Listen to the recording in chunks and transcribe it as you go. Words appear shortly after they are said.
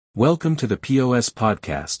Welcome to the POS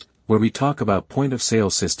podcast, where we talk about point-of-sale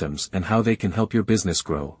systems and how they can help your business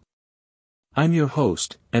grow. I'm your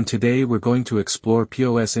host, and today we're going to explore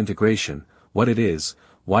POS integration, what it is,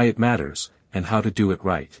 why it matters, and how to do it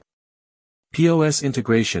right. POS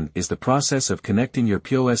integration is the process of connecting your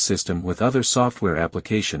POS system with other software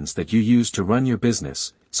applications that you use to run your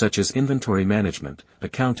business, such as inventory management,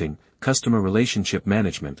 accounting, customer relationship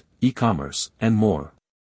management, e-commerce, and more.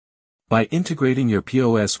 By integrating your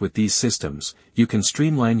POS with these systems, you can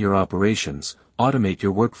streamline your operations, automate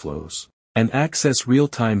your workflows, and access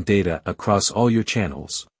real-time data across all your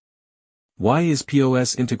channels. Why is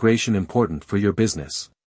POS integration important for your business?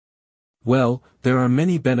 Well, there are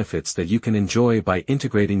many benefits that you can enjoy by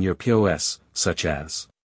integrating your POS, such as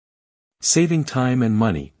saving time and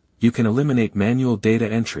money. You can eliminate manual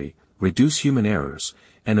data entry, reduce human errors,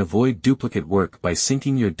 and avoid duplicate work by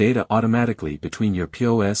syncing your data automatically between your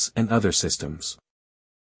POS and other systems.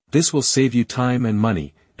 This will save you time and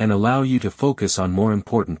money, and allow you to focus on more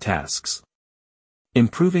important tasks.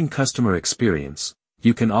 Improving customer experience.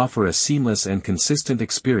 You can offer a seamless and consistent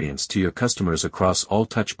experience to your customers across all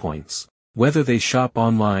touchpoints, whether they shop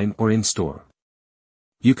online or in-store.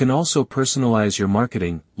 You can also personalize your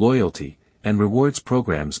marketing, loyalty, and rewards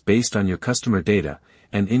programs based on your customer data,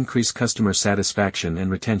 and increase customer satisfaction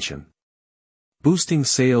and retention. Boosting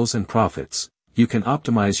sales and profits. You can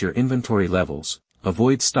optimize your inventory levels,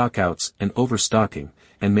 avoid stockouts and overstocking,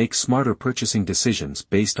 and make smarter purchasing decisions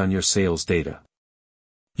based on your sales data.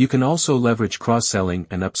 You can also leverage cross-selling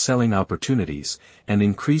and upselling opportunities, and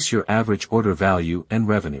increase your average order value and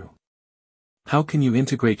revenue. How can you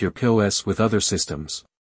integrate your POS with other systems?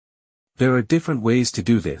 There are different ways to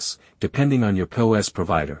do this, depending on your POS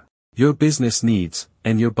provider, your business needs,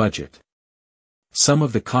 and your budget. Some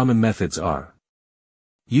of the common methods are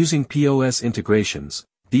using POS integrations.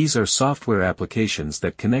 These are software applications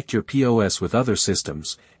that connect your POS with other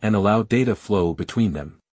systems, and allow data flow between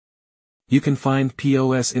them. You can find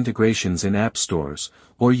POS integrations in app stores,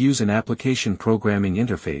 or use an application programming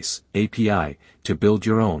interface, API, to build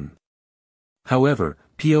your own. However,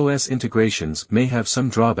 POS integrations may have some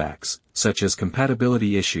drawbacks, such as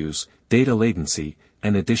compatibility issues, data latency,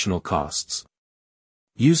 and additional costs.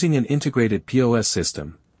 Using an integrated POS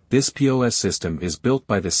system. This POS system is built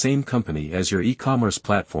by the same company as your e-commerce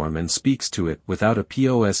platform and speaks to it without a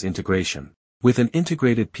POS integration. With an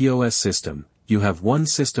integrated POS system, you have one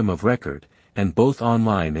system of record, and both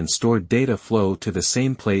online and stored data flow to the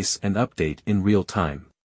same place and update in real time.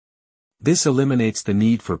 This eliminates the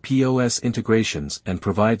need for POS integrations and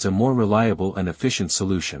provides a more reliable and efficient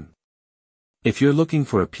solution. If you're looking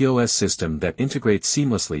for a POS system that integrates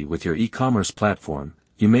seamlessly with your e-commerce platform,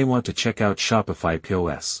 you may want to check out Shopify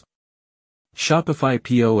POS. Shopify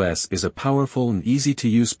POS is a powerful and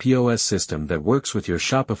easy-to-use POS system that works with your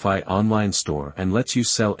Shopify online store and lets you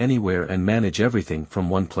sell anywhere and manage everything from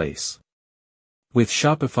one place. With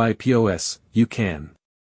Shopify POS, you can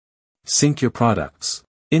sync your products,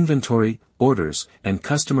 inventory, orders, and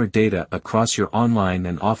customer data across your online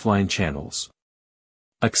and offline channels.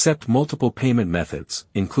 Accept multiple payment methods,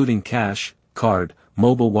 including cash, card,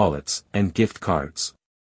 mobile wallets, and gift cards.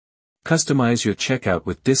 Customize your checkout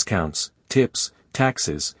with discounts, tips,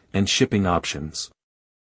 taxes, and shipping options.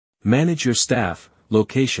 Manage your staff,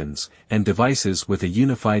 locations, and devices with a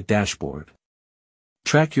unified dashboard.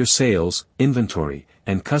 Track your sales, inventory,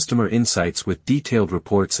 and customer insights with detailed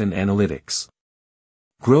reports and analytics.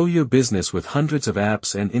 Grow your business with hundreds of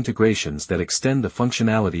apps and integrations that extend the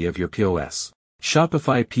functionality of your POS.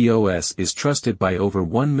 Shopify POS is trusted by over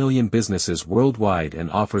 1 million businesses worldwide and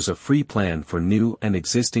offers a free plan for new and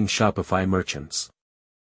existing Shopify merchants.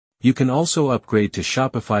 You can also upgrade to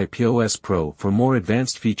Shopify POS Pro for more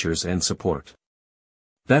advanced features and support.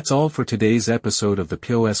 That's all for today's episode of the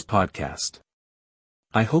POS podcast.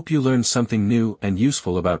 I hope you learned something new and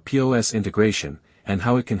useful about POS integration, and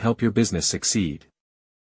how it can help your business succeed.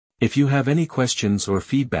 If you have any questions or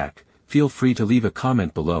feedback, feel free to leave a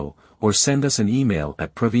comment below, or send us an email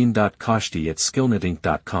at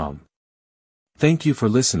praveen.koshti@skillnetinc.com. Thank you for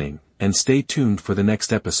listening, and stay tuned for the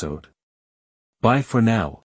next episode. Bye for now.